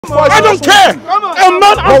I don't care. A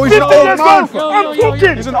man, I'm 50 years old. I'm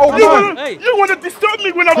talking. He's an old man. You want to disturb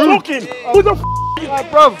me when I'm talking? Who the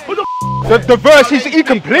The verse, he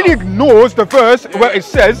completely ignores the verse where it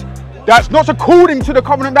says that's not according to the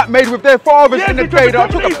covenant that made with their fathers in the day that I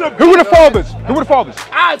took them. Who were the fathers? Who were the fathers?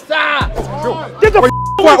 Get the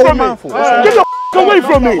away from me. Get the away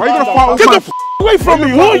from me. Why are you going to fight? Get the away from me.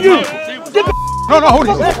 Who are you? Get the No, hold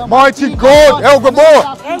it. Mighty God, El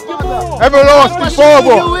Gabor, everlasting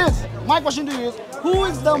Father. My question to you is, who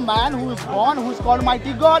is the man who is born, who is called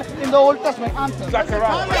mighty God in the Old Testament? Answer.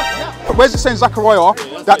 Zachariah. Where's it saying Zachariah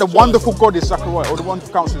that the wonderful God is Zachariah, or the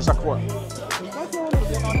wonderful counselor is Zachariah?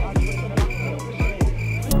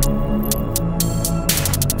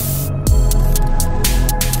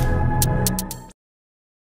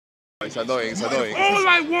 It's annoying. All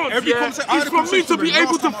I want is for me to be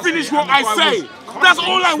able to finish what I say. That's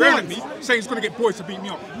all I want. Saying he's going to get boys to beat me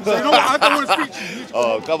up. So you know what? I don't want to speak to you.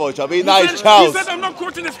 Oh, come on, Charles. Be nice, Charles. He said I'm not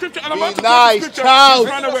quoting the scripture and I'm Be about to nice, quote the scripture. Charles.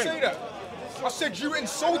 Run away. I said you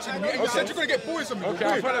insulted me and you said you're going to get boys on me. Okay,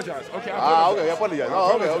 I apologize. Okay, I Okay, apologize.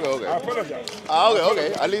 I apologize. I apologize.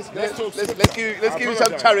 Okay. At least let's give you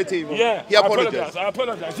some charity. Yeah, He apologized. I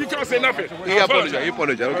apologize. You can't say nothing. He apologized.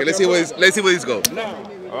 Okay, let's see where he's going. Now,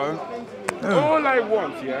 all I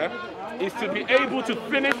want, is to be able to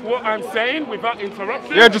finish what I'm saying without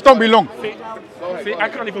interruption. Yeah, just don't be long. See, I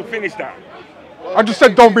can't even finish that. I just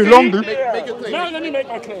said don't be long, dude. Make your claim. Now let me make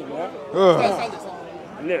my claim,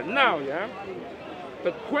 Now,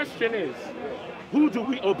 the question is, who do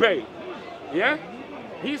we obey? Yeah?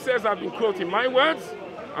 He says I've been quoting my words,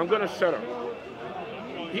 I'm going to shut up.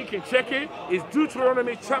 He can check it. It's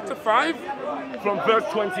Deuteronomy chapter 5 from verse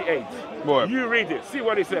 28. What? You read it. See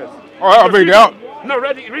what it says. All right, I'll read it out. No,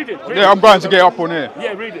 read it. Read it. I'm going to get up on here.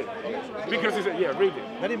 Yeah, read it. Because he said, read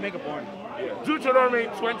it. Let him make a point. Deuteronomy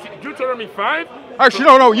 5. Actually,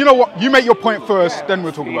 no. You know what? You make your point first, then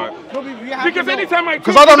we'll talk about it. No, we have Because to know. anytime I talk,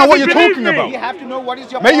 Because I don't know what you're believe talking me. about. You have to know what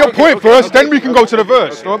is your Make your point first, then we can go to the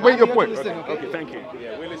verse. So make your point. Okay, thank you.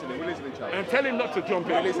 Yeah, we're listening, Charles. And tell him not to jump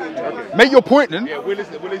in. Okay. Make your point then. Yeah, we're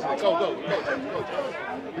listening. Go.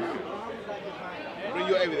 Bring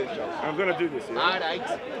your evidence, Charles. I'm going to do this. All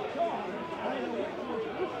right.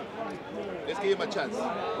 Let's give him a chance.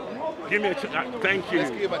 Give me a chance. Thank you.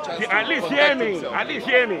 Let's give him a chance At to least protect hear me. himself. At least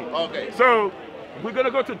hear me. Okay. So, we're going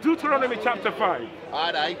to go to Deuteronomy chapter 5.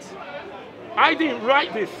 All right. I didn't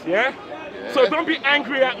write this, So don't be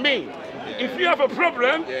angry at me. If you have a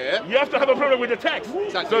problem, you have to have a problem with the text.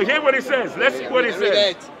 Exactly. So hear what it says. Let's see what it Read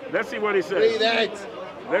says. it. Let's see what it says. Read it.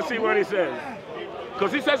 Let's see what it says.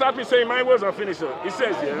 Because he says I've been saying my words, I'll finish it. It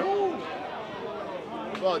says,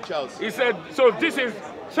 Go on, Charles. He said, so this is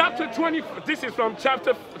chapter 20, this is from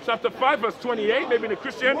chapter 5, verse 28, maybe in the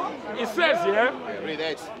Christian. It says, Read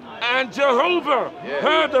it. and Jehovah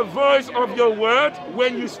heard the voice of your word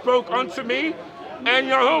when you spoke unto me. And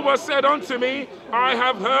Jehovah said unto me, I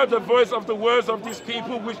have heard the voice of the words of these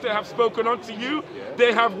people which they have spoken unto you.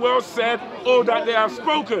 They have well said all that they have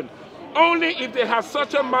spoken. Only if they have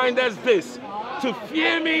such a mind as this, to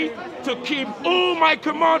fear me, to keep all my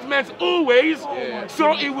commandments always,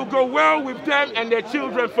 so it will go well with them and their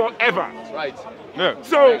children forever. Right. Yeah.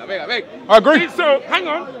 So, I agree. so hang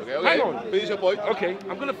on, Okay. hang on. Finish your point. Okay,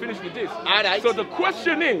 I'm going to finish with this. Alright. So the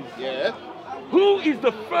question is, Yeah. who is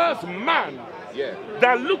the first man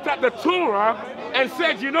that looked at the Torah and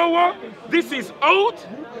said, you know what, this is Old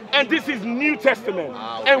and this is New Testament.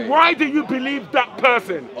 And why do you believe that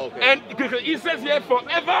person? And because he says here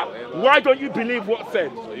forever, why don't you believe what's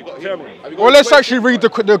said? Tell me. Well, let's actually read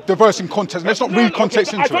the verse in context. Let's not read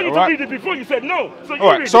context I into told it, you all to right? read it before, you said no. So you All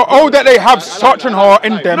right. read So, it. that they have such an heart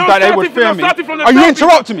in them that they would fear me. Are you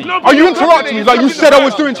interrupting me? Are you interrupting me like you said I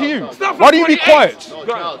was doing to you? Why do you be quiet?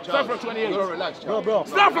 Start from 28. Relax, Charles.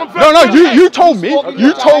 Start from No, you told me.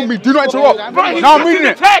 You told me do not interrupt. Now I'm reading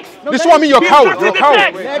it. This is what I mean. You're a coward. You're a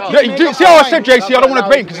coward. Yeah, see how I said, JC? I don't want to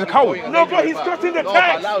debate because he's a coward. No, but he's cutting the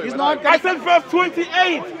text. He's not. I said verse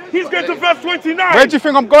 28. He's going to verse 29. Where do you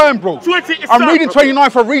think I'm going, bro? 20. I'm reading 29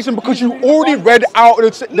 for a reason because you already read out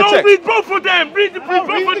the text. No, read both of them. Read both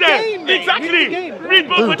of them. Exactly. Read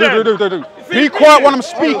both of them. Dude. Be quiet when I'm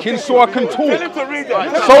speaking so I can Tell him talk. to read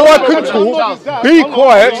it. So I can talk. Be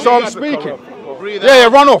quiet so I'm speaking. Yeah,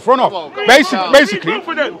 run off. Basically, Both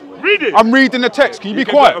of them. Read it. I'm reading the text. Can you be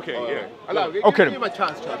quiet? Okay, yeah. Okay. Give him a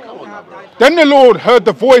chance, Charles. Come on now. Then the Lord heard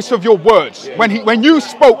the voice of your words when you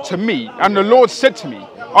spoke to me, and the Lord said to me,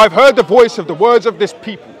 I've heard the voice of the words of this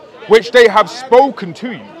people, which they have spoken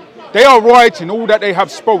to you. They are right in all that they have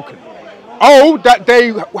spoken. Oh, that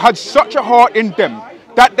they had such a heart in them,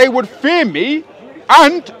 that they would fear me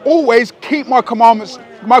and always keep my commandments,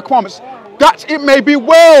 that it may be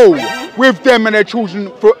well with them and their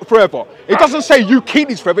children forever. It doesn't say you keep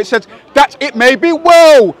these forever. It says that it may be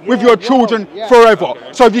well with your children forever.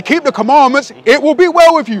 So if you keep the commandments, it will be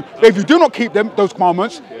well with you. But if you do not keep them, those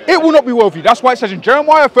commandments, it will not be well with you. That's why it says in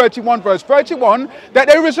Jeremiah 31 verse 31 that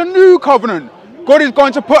there is a new covenant. God is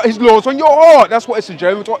going to put his laws on your heart. That's what it says in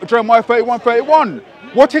Jeremiah 31:31.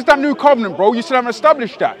 What is that new covenant, bro? You still haven't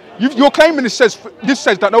established that. You're claiming this says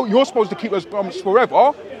that no, you're supposed to keep those commandments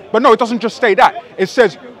forever. But no, it doesn't just say that. It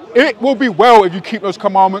says it will be well if you keep those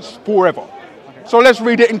commandments forever. So let's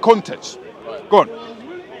read it in context. Go on.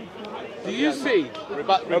 Do you see?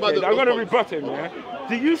 Rebut I'm going to rebut him, yeah?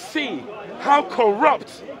 Do you see how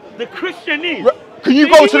corrupt the Christian is? Can you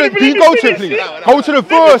go to the? Can you go to it, please? Go to the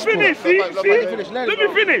verse, bro. Let me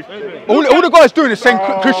finish. All the guys doing is saying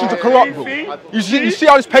Christians are corrupt, bro. You see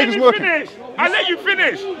how this pagan's working? I'll let you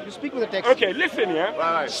finish. You speak with the text. Okay, listen, yeah?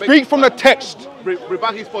 Right. Speak from the text.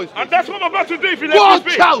 Rebut his points. And that's what I'm about to do if you let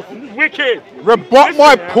me speak. Wicked. Rebut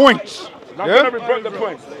my points. I'm going to rebut the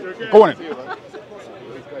points. Go on.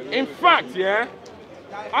 In fact, yeah,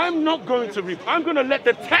 I'm not going to I'm going to let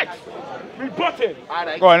the text rebut it.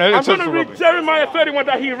 Go on. I'm going to read Jeremiah 31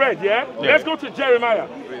 that he read, yeah? Let's go to Jeremiah.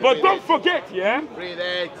 But don't forget, yeah, Read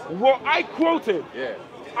it. what I quoted. Yeah.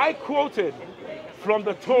 I quoted from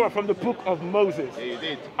the Torah, from the book of Moses. Yeah, you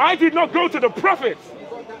did. I did not go to the prophets.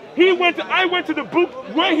 I went to the book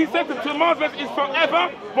where he said the commandment is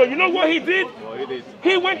forever. But you know what he did? Oh, you did.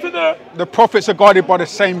 He went to The prophets are guided by the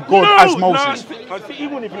same God as Moses. He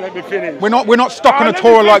wouldn't even let me finish. We're not stuck in a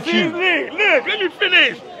Torah like you. Look, let me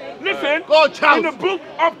finish. Listen, Go on, Charles. in the book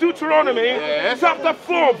of Deuteronomy, chapter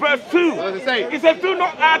 4, verse 2, What does it say? it says, do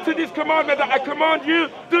not add to this commandment that I command you,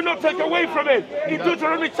 do not take away from it. In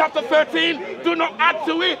Deuteronomy chapter 13, do not add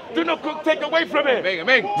to it, do not take away from it.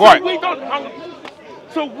 Amen. Right.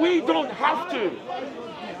 So we don't have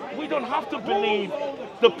to believe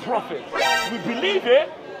the prophet. We believe it,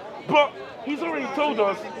 but he's already told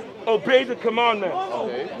us, obey the commandments.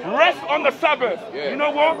 Okay. Rest on the Sabbath. Yeah. You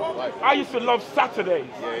know what? Right. I used to love Saturdays.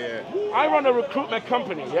 Yeah. I run a recruitment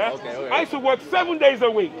company, yeah? Okay. I used to work 7 days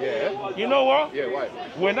a week. Yeah. You know what? Yeah, why?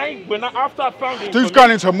 When I after I found it. Dude's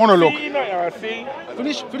going into a monologue. See?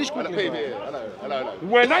 Finish quickly. Hello.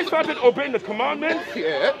 When I started obeying the commandments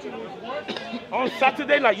Yeah. on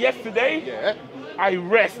Saturday, like yesterday, Yeah. I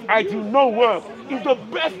rest. I do no work. It's the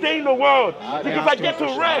best day in the world because I get to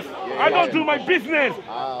rest. I don't do my business.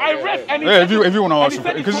 I rest. And Yeah, if you want to ask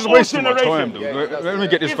him, because it's wasting my time, dude. Let me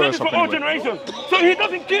get this verse up for all anyway. generations. So he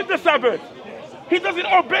doesn't keep the Sabbath. He doesn't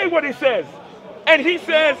obey what he says. And he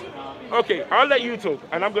says, okay, I'll let you talk,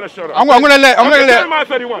 and I'm gonna shut up. I'm gonna let Jeremiah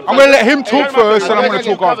 31. I'm gonna let him talk first, and I'm gonna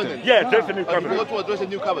talk after. Yeah, address the new You covenant. want to address the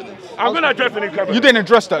new covenant. I'm gonna address the new covenant. You didn't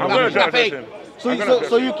address that. I'm though. gonna address him.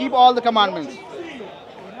 So you keep all the commandments.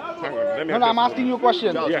 Hang on, let me No, I'm address asking you a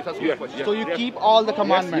question. Yes, So you keep all the Yes,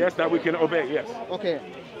 commandments. that we can obey, yes. Okay.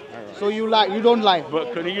 So you lie. You don't lie.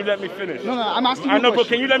 But can you let me finish? No, I'm asking you. I know, a but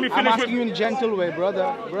question. can you let me I'm finish asking with... you in a gentle way,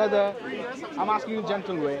 brother. I'm asking you in a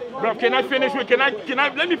gentle way. Bro, can I finish with... Can I...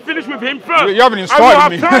 Let me finish with him first. You haven't even I will started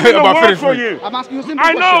have me time in the about word finishing for me. you. I'm asking you a simple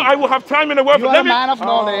I question. know I will have time in the word You for are a me... man of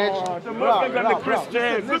knowledge. The Muslims and the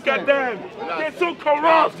Christians, look at them. They're so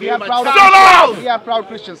corrupt. We are proud. Shut up! We are proud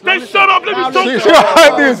Christians. They Now shut up, let me listen. talk. See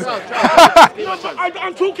how it is? No, but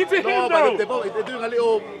I'm talking to him No, though. but they're doing a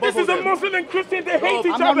little. This is a Muslim and Christian, they hate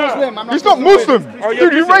each I'm not other. Muslim. I'm not He's not Muslim.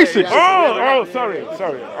 Dude, you racist. Oh, sorry.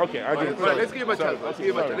 Okay, I didn't. Right, let's give him a chance. Let's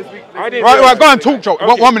give him a chance. I didn't. Right, go on, talk, Joe.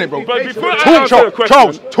 Okay. 1 minute, bro. But before I Talk, answer the question,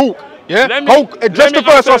 Charles, talk. Yeah? Address the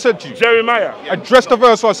verse I said to you. Jeremiah. Address the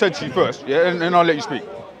verse I said to you first, yeah, and then I'll let you speak.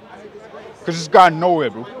 Because this guy nowhere,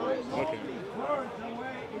 bro. Okay.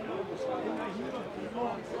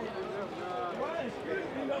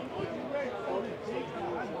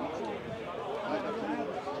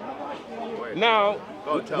 Now,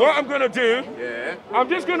 what I'm going to do, I'm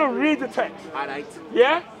just going to read the text. Alright.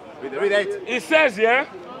 Yeah? Read it. It says, yeah,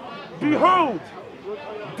 behold,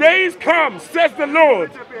 days come, says the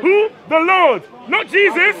Lord. Who? The Lord. Not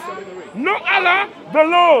Jesus, not Allah, the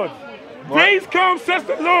Lord. Days come, says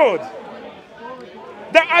the Lord,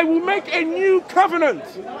 that I will make a new covenant.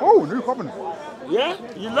 Oh, new covenant. Yeah?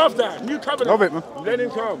 You love that. New covenant. Love it, man. Let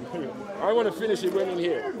him come. I want to finish it when in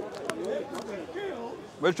here.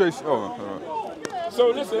 Where's Trace? Oh, all right. So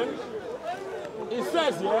listen. It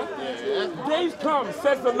says, yeah, days come,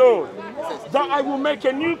 says the Lord, that I will make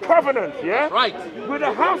a new covenant, yeah? Right. With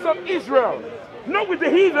the house of Israel. Not with the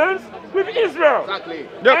heathens, with Israel. Exactly.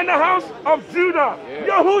 Yep. And the house of Judah.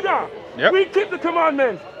 Yehuda. Yep. We keep the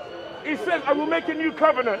commandments. It says, I will make a new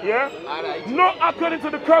covenant, yeah? Alright. Not according to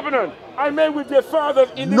the covenant I made with their fathers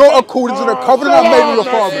in the Not according to the covenant I made with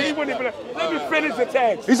your fathers. Let me finish the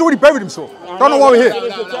text. He's already buried himself. Don't know why we're here.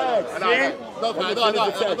 Finish the text. No, I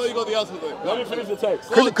thought you got the answer to it. Let me finish the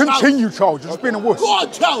text. Continue, Charles. You're just being a wuss. Go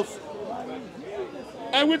on, Charles.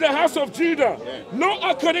 And with the house of Judah, not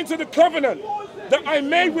according to the covenant that I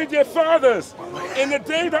made with their fathers in the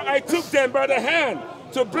day that I took them by the hand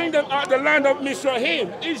to bring them out of the land of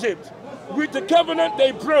Mizraim, Egypt, with the covenant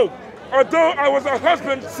they broke, although I was a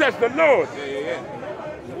husband, says the Lord.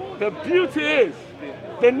 The beauty is,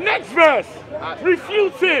 the next verse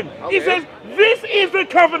refutes him. He says, this is the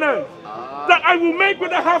covenant that I will make with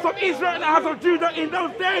the house of Israel and the house of Judah in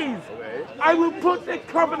those days. I will put the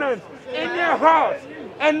covenant in their hearts,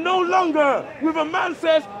 and no longer with a man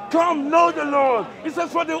says, come know the Lord. He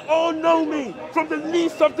says, for they all know me, from the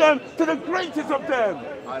least of them to the greatest of them.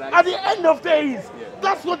 At the end of days,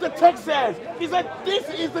 that's what the text says. He said, this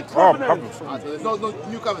is the covenant. So there's no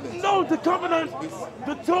new covenant. No, the covenant,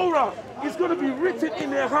 the Torah is going to be written in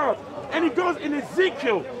their heart. And it goes in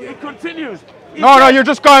Ezekiel. It continues. No, you're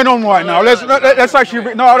just going on right now. Let's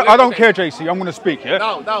actually. No, I don't care, JC. I'm going to speak. Yeah.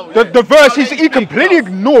 No. The verse he completely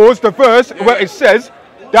ignores the verse where it says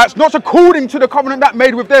that's not according to the covenant that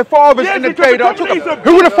made with their fathers in the day that I took them.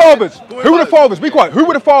 Who were the fathers? Who were the fathers? Be quiet. Who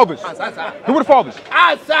were the fathers? Who were the fathers?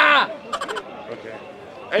 Answer.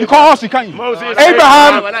 You can't answer, can you? Moses,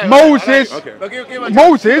 Abraham, Moses,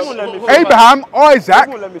 Abraham, Isaac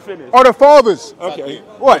are the fathers. Okay.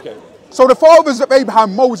 Right. So the fathers of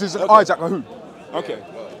Abraham, Moses, and Isaac are who? Okay.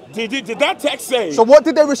 Did that text say? So what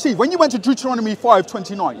did they receive? When you went to Deuteronomy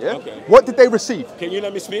 5:29, yeah? Okay. What did they receive? Can you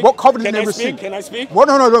let me speak? What covenant Can did I they receive? Speak? Can I speak? What?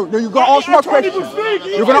 No, you're going to answer my question.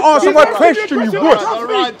 You're going to answer my question, you would.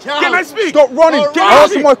 Can I speak? Stop running.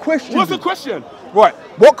 Answer my question. What's the question? Right.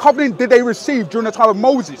 What covenant did they receive during the time of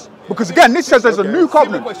Moses? Because again, this says there's a new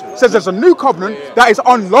covenant. It says there's a new covenant that is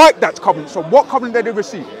unlike that covenant. So what covenant did they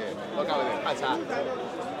receive? They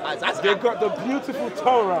got the beautiful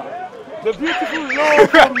Torah. The beautiful law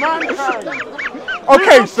for mankind.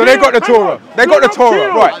 Okay, so they got the Torah. They got the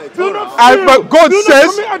Torah, right. But God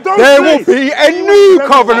says there will be a new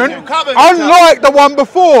covenant, unlike the one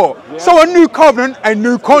before. So a new covenant, a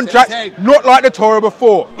new contract, not like the Torah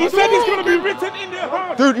before. He said it's going to be written in their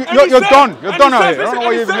heart. Dude, you're done. You're done out here. I don't know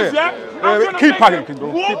why you're even here. Keep panicking,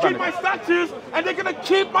 bro. Walk in my statutes, and they're going to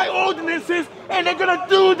keep my ordinances, and they're going to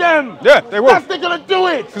do them. Yeah, they will. They're going to do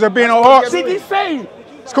it. Because they're being our hearts. Did he say?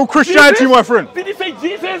 It's called Christianity, my friend. Did he say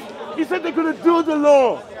Jesus? He said they're going to do the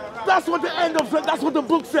law. That's what the end of that's what the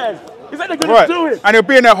book says. He said they're going to do it. And it'll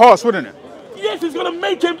be in their hearts, wouldn't it? Yes, it's going to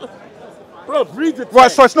make him. Bro, read the text.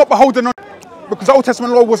 Right, so it's not beholden on. Because the Old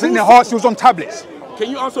Testament law wasn't in their hearts, it was on tablets.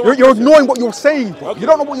 Can you answer? You're ignoring what you're saying, bro. Okay. You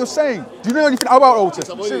don't know what you're saying. Do you know anything about Old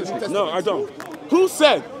Testament? Seriously. No, I don't. Who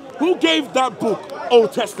said? Who gave that book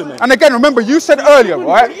Old Testament? And again, remember, you said earlier,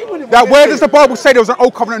 right, that where does the Bible say there was an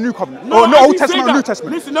Old Covenant and New Covenant? No, or no Old Testament or New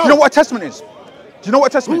Testament? Listen, Do you know what a testament is? Do you know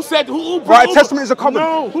what a testament who is? said, who brought right, a testament is a covenant.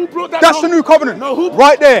 No, who brought that? That's the new covenant. No, who?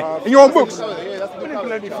 Right there, in your own books.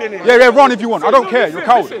 Let me finish. Yeah, run if you want. I don't care. You're a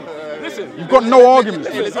coward. Listen. You've got no arguments.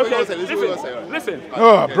 Listen.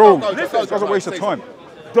 Oh, bro, that's a waste of time.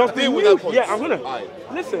 Does the new, I'm gonna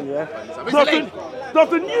listen, does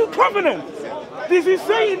the new covenant, does he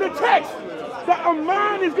say in the text that a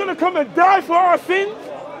man is gonna come and die for our sins?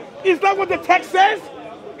 Is that what the text says?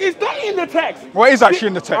 Is that in the text? What is actually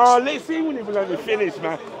in the text? Oh, let's see when even let me finish,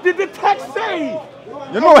 man. Did the text say?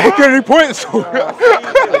 You're not making any points.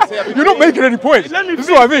 You're not making any points. This is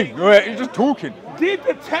what I mean. You're just talking. Did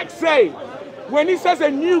the text say, when he says a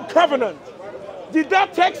new covenant, did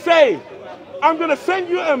that text say, I'm going to send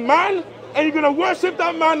you a man and you're going to worship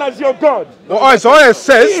that man as your God? Well, Isaiah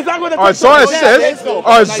says, Isaiah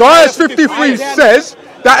 53 says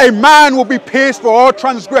that a man will be pierced for all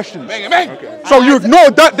transgressions. Okay. So you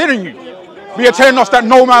ignored that, didn't you? But you're telling us that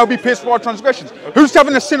no man will be pierced for our transgressions. Who's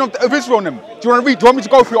having the sin of Israel in them? Do you want to read? Do you want me to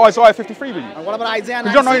go through Isaiah 53 with you? And what about Isaiah 9:6?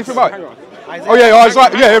 You don't know anything about it. Oh yeah, Isaiah.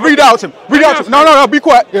 Yeah, read out to him. Read out to him. No, be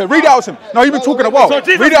quiet. Yeah, read out to him. No, you've been talking a while. So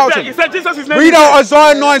Jesus read out to him. You said Jesus' name. Read out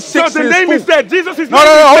Isaiah 9:6. So the name is dead. Jesus is No,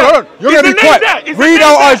 hold on. You're gonna be quiet. Read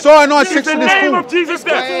out Isaiah 9:6 in the this name school. of Jesus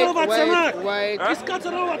dead. Wait. Are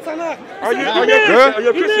you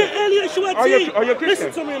a Christian? Are you a Christian?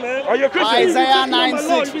 Listen to me, man. Are you a Christian? Isaiah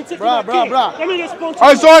 9:6. Bruh. Let me respond to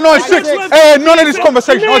Isaiah 9:6. Hey, none of this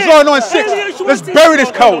conversation. Isaiah 9:6. Let's bury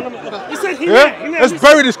this code. Yeah? Let's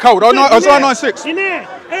bury this code. Isaiah 9:6.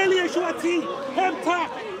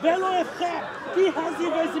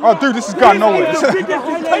 Oh, dude, this is going nowhere.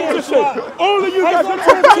 All of you guys are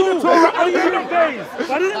talking to the Torah at the end of days.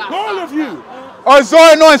 All of you.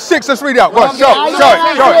 Isaiah 9:6. Let's read it out. Go on, show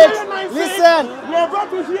it. Listen. We're about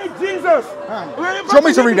to hear Jesus. Do you want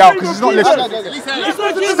me to read it out? Because he's not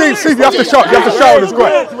listening. Steve, you have to shout. You have to shout. Let's go.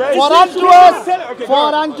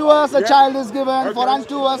 For unto us a child is given, for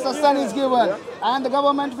unto us a son is given, and the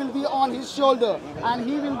government will be on his shoulder, and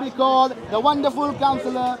he will be called the Wonderful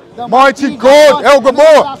Counselor, the Mighty God, El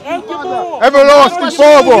Gabor, Everlasting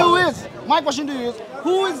Father. My question to you is,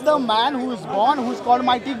 who is the man who is born, who is called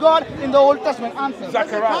Mighty God in the Old Testament? Answer.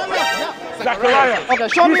 Zachariah. Zachariah. Okay,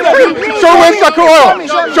 show me. Show where Zachariah.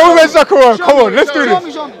 Show where Zachariah. Come on, let's do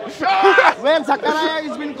this. Show me. Where Zachariah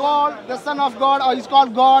is been called the Son of God, or he's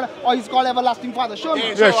called God, or he's called Everlasting Father. Show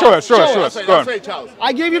me. Yeah, show us. Go on.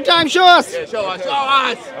 I gave you time. Show us. Show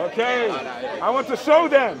us. Okay. I want to show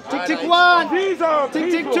them. Tick 1. These are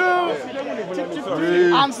Tick 2. Tick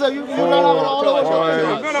 3. Answer. You run all over.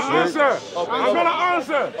 I'm going to answer. I'm going to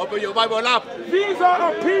answer. Open your Bible up. These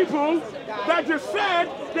are the people that just said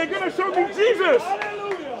they're going to show me Jesus.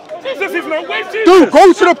 Jesus is not with Jesus. Dude,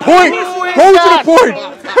 go to the point. Go to the point.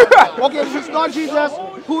 Okay, if it's not Jesus,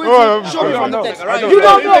 who is it? Show me from the text. Right. You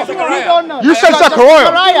don't know. You said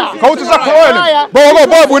Zachariah. Go to Zachariah. Bro, I got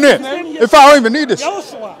Bible in it. In fact, I don't even need this.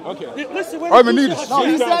 Okay. I don't even need this. No,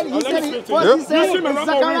 he said,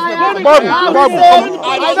 Zachariah. Bible.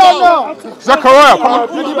 I don't know. Zachariah, come on.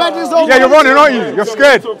 The debate is over. Yeah, you're running, aren't you? You're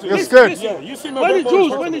scared. You're scared. Yeah, you see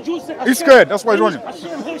When the Jews say He's scared. That's why he's running.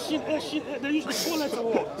 they use the full letter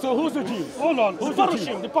word. So who's the Jews? Hold on. The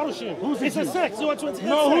Parushim. It's a sect. You are 28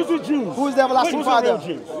 No, who's the Jews? Who is the everlasting Father?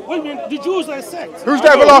 What do you mean? The Jews are a sect. Who's the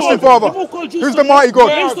everlasting Father? Who's the mighty They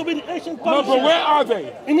God? used to be the ancient No, but where are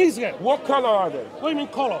they? in Israel. What color are they? What do you mean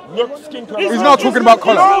color? Look, skin color. He's not talking about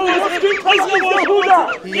color.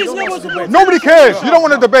 Nobody cares. You don't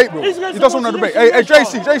want to debate, bro. He doesn't want to debate. Hey,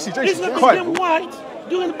 JC, quiet. White.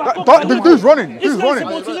 The dude's running. He's running.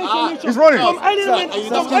 He's running.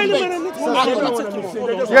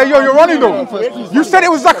 Yeah, you're running though. You said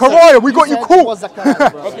it was Zachariah. We got you caught.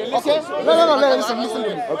 Okay. No. Listen to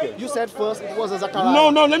me. Okay. You said first it was a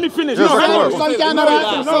Zachariah. No, let me finish. Yes, No,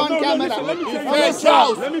 Zachariah. It's on camera.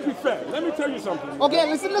 Let me be fair. Let me tell you something.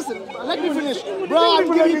 Okay, listen. Let me finish. Bro,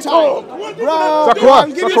 I'm giving you time. Bro,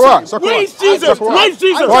 Zachariah. Where's Jesus? Where's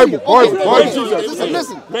Jesus? Bible.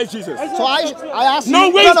 Listen. Where's Jesus? So I asked you. No,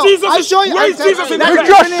 where's Jesus? I show you. Where's Jesus in We heaven?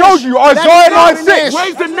 just showed you Isaiah 9:6.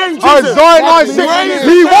 Where's the name Jesus? Isaiah 9:6.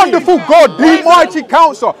 The wonderful God, the mighty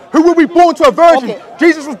counselor, who will be born to a virgin. Okay.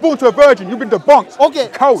 Jesus was born to a virgin. You've been debunked. Okay,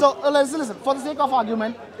 Coward. so listen. For the sake of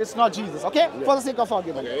argument, it's not Jesus. Okay, for the sake of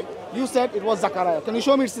argument, you said it was Zachariah. Can you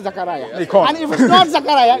show me it's Zachariah? You can't. And if it's not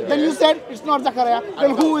Zachariah, then you said it's not Zachariah.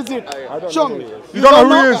 Then who is it? Show me. You don't know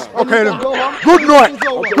who he is? Okay then. Good night.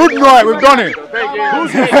 Good night. We've done it.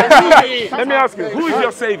 Let me ask you, who is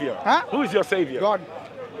your savior? Huh? Who is your savior? God.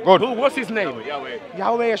 God. What's his name? Yahweh,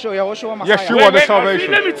 Yeshua, Messiah. Yeshua, the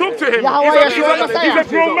salvation. Let me talk to him. Yahweh, He's Yeshua, Messiah. a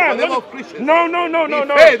grown man. No.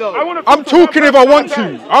 I want to I'm talking if I want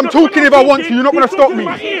to. I'm talking if I want to. You're not going to stop me.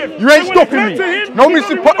 You ain't stopping me. Nobody's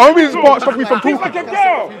stopping me from He's like talking. a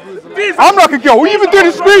girl. I'm like a girl. All you've been doing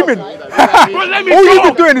is screaming. All you've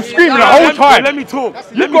been doing is screaming the whole time. Let me talk.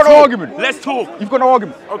 You've got an argument. Let's talk. You've got an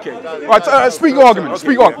argument. Okay. Right, speak your argument.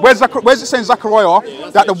 Speak on. Where's it saying Zachariah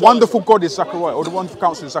that the wonderful God is Zachariah or the wonderful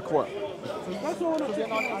counselor is Zachariah?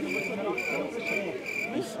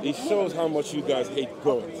 It shows how much you guys hate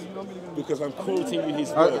God. Because I'm quoting you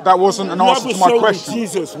his word. That wasn't an answer to my question.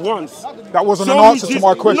 Jesus once. That wasn't an answer to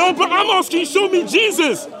my question. No, but I'm asking, show me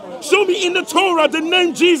Jesus. Show me in the Torah the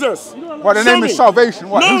name Jesus. Well, the name is salvation.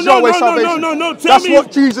 What? Who's Yahweh salvation? No. That's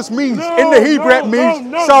what Jesus means. In the Hebrew, it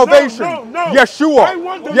means salvation. Yeshua.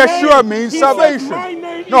 Yeshua means salvation.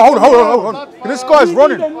 No, hold on. This guy's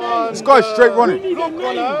running. This guy's straight running.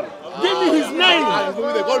 Give me his name.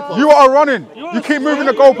 You are running. You keep moving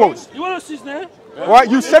the goalposts. You want to see his name? Right?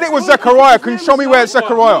 You said it was Zechariah. Can you show me where it's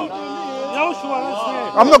Zechariah?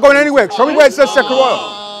 Yahushua, I'm not going anywhere. Show me where it says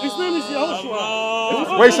Zechariah. his name is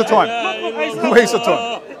Yahushua. Waste of time. Waste of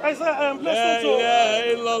time.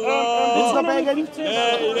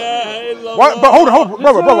 Why, but hold on,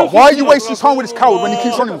 brother. Why are you wasting time with this coward when he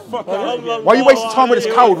keeps running from me? Why are you wasting time with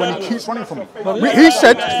this coward when he keeps running from me? He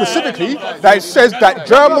said specifically that it says that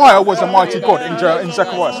Jeremiah was a mighty God in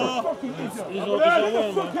Zechariah.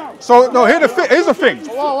 So no, here's the thing.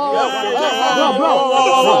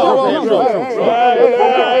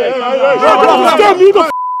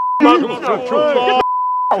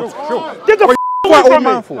 Get the away from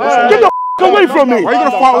me. Get the away from me. Why are you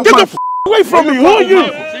gonna fight old Get man? the away from me. Who are you?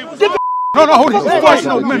 Get the No, hold on. He's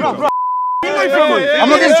fighting old men. away from me. I'm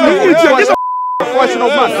not getting to you. fighting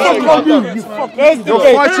old man. You're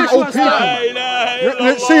fighting old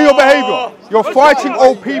people. See your behaviour. You're fighting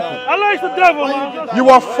old people. I like the devil, man. You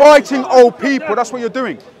are fighting old people. That's what you're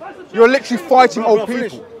doing. You're literally fighting old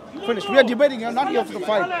people. Finish. We are debating. You're not here for the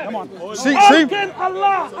fight. Come on. See?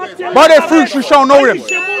 By their fruits you shall know them.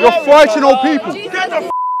 You're fighting old people. Get the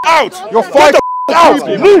out. You're fighting old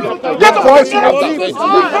people. You're fighting old people.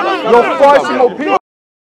 You're fighting old people.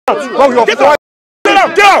 Bro, you're fighting. Get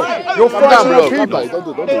out. Get out. You're fighting old people.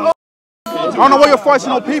 I don't know why you're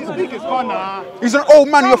fighting old people. He's an old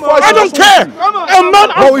man. You're fighting. I don't care. A man.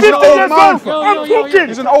 Bro, he's an old man. I'm talking.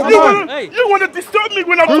 He's an old man. You want to disturb me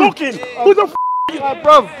when I'm talking? Who the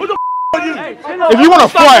Bro. Who the are you? If you want to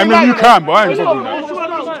fight him, then you can, but I ain't talking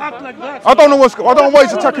that. I don't know why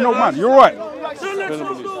he's attacking old man. You're right.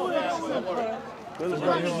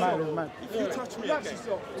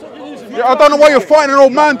 Yeah, I don't know why you're fighting an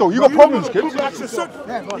old man though. You got problems, kid. Relax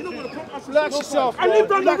yourself. I live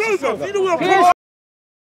down the road. You know where I'm from.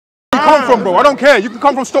 You come from, bro. I don't care. You can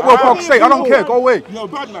come from Stockwell Park State. I don't care. Go away. You're a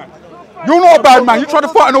bad man. You're not a bad man. You try to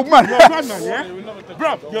fight an old man. You're a bad man, yeah?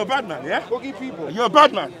 Bro, you're a bad man, yeah? Boogie people. You're a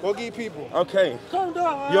bad man. Boogie people. Okay. Calm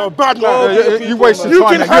down. You're a bad man. You wasted You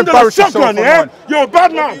time. can You handle a embarrass yourself shotgun, yeah? online. You're a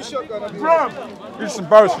bad man. Bro. You just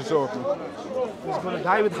embarrass yourself. Man. He's gonna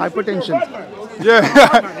die with hypertension.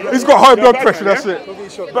 Yeah, he's got high blood pressure. That's it.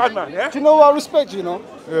 Bad man, yeah? Do you know what I respect, you know?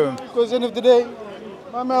 Yeah. Because at the end of the day,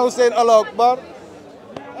 my man was saying Allah Akbar.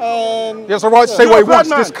 And He has the right to say what he wants.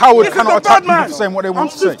 This coward This is cannot a attack bad man. people for saying what they want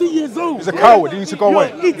to I'm 50 say. years old. He's a coward. He needs to go away.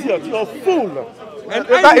 You're an idiot. You're a fool. And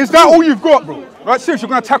Is that all you've got, bro? Right, seriously, you're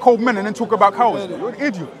going to attack old men and then talk about cowards? You're an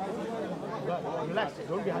idiot.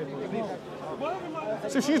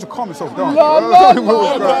 Seriously, you need to calm yourself down.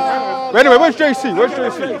 But anyway, where's JC? Where's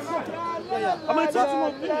JC?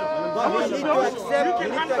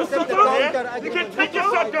 You can take your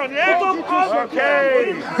shotgun, yeah?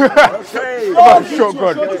 Okay. About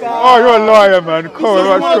shotgun. Oh, you're a liar, man. Come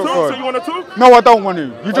on, about So you shotgun. want to talk? No, I don't want to.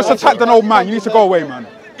 You just attacked an old man. You need to go away, man.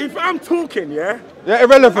 If I'm talking, yeah? Yeah,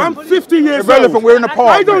 irrelevant. I'm 50 years Irrelevant. old. We're in a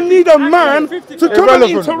park. I don't need a man to come and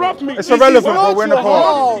Irrelevant. interrupt me. It's irrelevant, bro. We're in a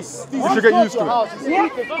park. You should get used to it.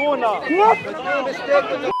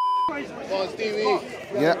 Stevie.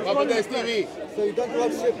 Yeah. Stevie. So you don't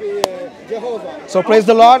worship Jehovah. So praise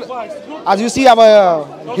the Lord. As you see, our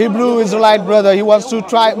Hebrew Israelite brother, he wants to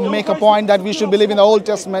try and make a point that we should believe in the Old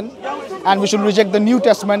Testament and we should reject the New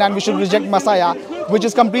Testament and we should reject Messiah, which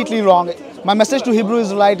is completely wrong. My message to Hebrew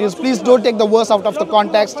Israelite is please don't take the verse out of the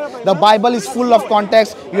context. The Bible is full of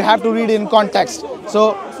context. You have to read it in context.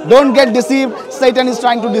 So don't get deceived. Satan is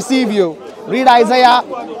trying to deceive you. Read Isaiah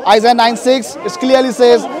 9:6. It clearly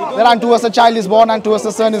says that unto us a child is born, unto us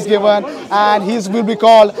a son is given, and he will be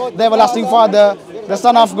called the everlasting Father, the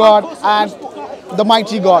Son of God, and the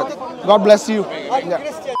mighty God. God bless you.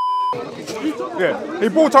 Yeah, he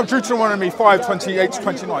brought up Deuteronomy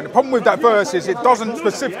 5:28-29. The problem with that verse is it doesn't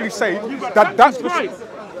specifically say that that's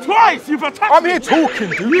Twice you've attacked I'm me. here talking,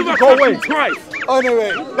 dude. You've You go attacked away. me twice. Anyway,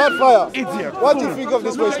 Bloodfire. Idiot. What do you think of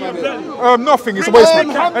this waste man? Nothing. It's a waste.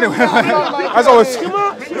 Anyway, as I was.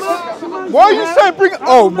 Why are you saying bring?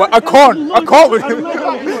 Oh, I can't. I can't with him.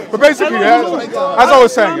 But basically, yeah, as I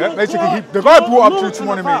was saying, yeah, basically, the guy brought up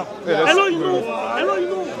Deuteronomy.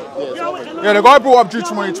 Yeah, the guy brought up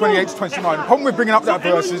Deuteronomy 28-29. The problem with bringing up that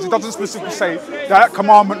verse is it doesn't specifically say that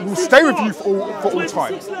commandment will stay with you for all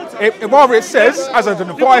time. Rather, it says, as an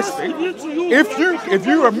advice thing, if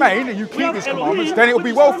you remain and you keep these commandments, then it will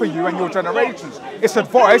be well for you and your generations. It's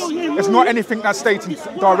advice. It's not anything that's stating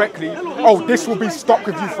directly, oh, this will be stuck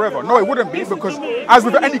with you forever. No, it wouldn't be, because as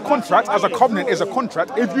with any contract, as a covenant is a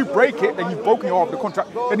contract, if you break it, then you've broken your half of the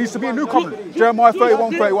contract. There needs to be a new covenant. Jeremiah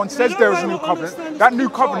 31:31 says there is a new covenant. That new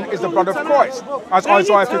covenant is the blood of Christ. As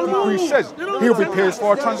Isaiah 53 says, he'll be pierced for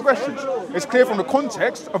our transgressions. It's clear from the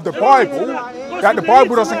context of the Bible that the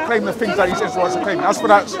Bible doesn't claim the things that he says Israelites are claiming. As for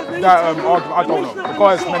that argument, I don't know. The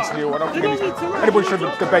guy is mentally ill. I don't think anybody should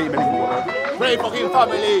debate him anymore. Pray for his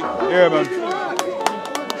family. Yeah, man.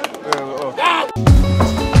 Yeah,